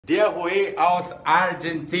Dia Rui aos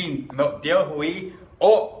Argentin. No, Dia Rui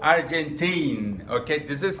o Argentin. Okay,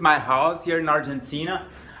 this is my house here in Argentina.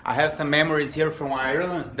 I have some memories here from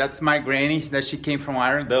Ireland. That's my granny, that she came from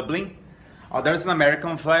Ireland, Dublin. Oh, there's an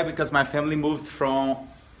American flag because my family moved from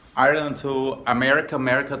Ireland to America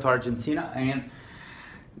to Argentina. And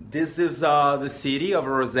this is the city of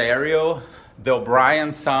Rosario. The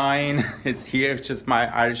O'Brien sign is here, which is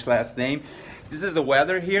my Irish last name. This is the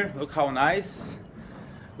weather here. Look how nice.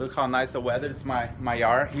 Look how nice the weather is, my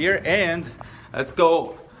yard here. And let's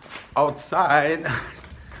go outside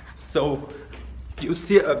so you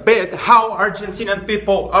see a bit how Argentinian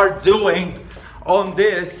people are doing on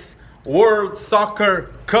this World Soccer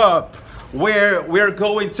Cup where we're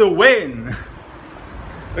going to win.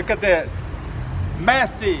 Look at this.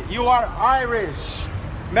 Messi, you are Irish.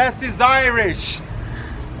 Messi's Irish.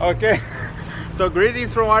 Okay, so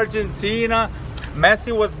greetings from Argentina.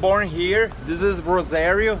 Messi was born here. This is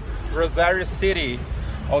Rosario City.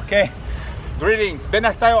 Okay, greetings.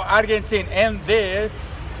 Benestayo Argentine. And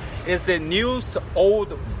this is the News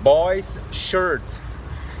Old Boys shirt.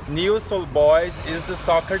 News Old Boys is the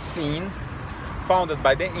soccer team founded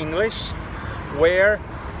by the English, where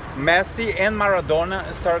Messi and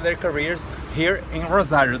Maradona started their careers here in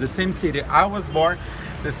Rosario, the same city I was born,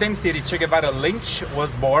 the same city Che Guevara Lynch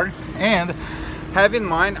was born. And have in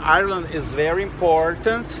mind, Ireland is very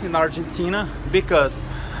important in Argentina because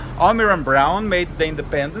Almiron Brown made the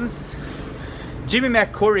independence, Jimmy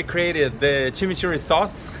McCurry created the chimichurri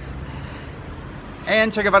sauce,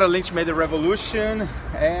 and Che Guevara Lynch made the revolution,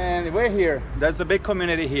 and we're here. There's a big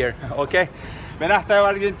community here, okay? Benestayo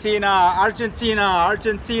Argentina, Argentina,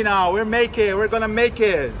 Argentina, we're gonna make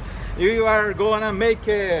it. You are gonna make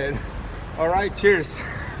it. All right, cheers.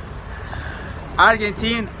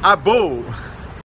 Argentine, Abu.